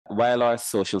while our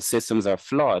social systems are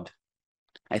flawed,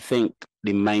 I think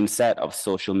the mindset of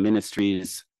social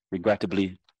ministries,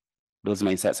 regrettably, those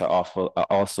mindsets are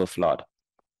also flawed.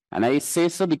 And I say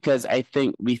so because I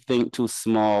think we think too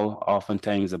small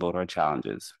oftentimes about our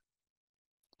challenges,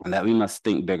 and that we must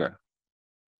think bigger.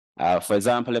 For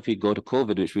example, if we go to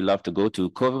COVID, which we love to go to,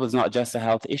 COVID was not just a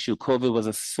health issue, COVID was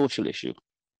a social issue.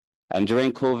 And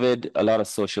during COVID, a lot of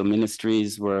social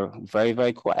ministries were very,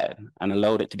 very quiet and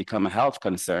allowed it to become a health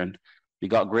concern. We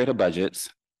got greater budgets.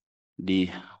 The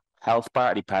health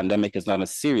part of the pandemic is not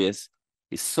as serious.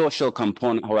 The social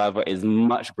component, however, is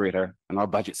much greater, and our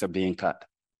budgets are being cut.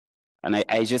 And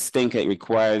I just think it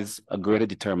requires a greater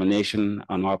determination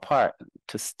on our part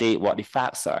to state what the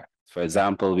facts are. For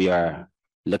example, we are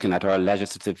looking at our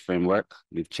legislative framework.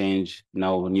 We've changed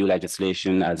now new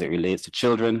legislation as it relates to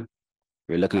children.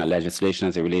 We're looking at legislation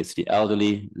as it relates to the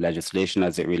elderly, legislation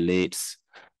as it relates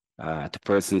to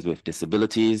persons with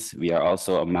disabilities. We are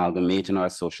also amalgamating our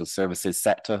social services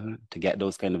sector to get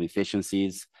those kind of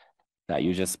efficiencies that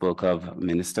you just spoke of,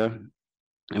 Minister.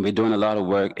 And we're doing a lot of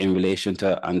work in relation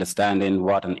to understanding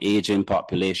what an aging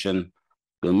population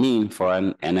will mean for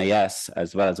an NIS,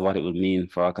 as well as what it will mean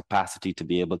for our capacity to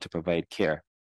be able to provide care.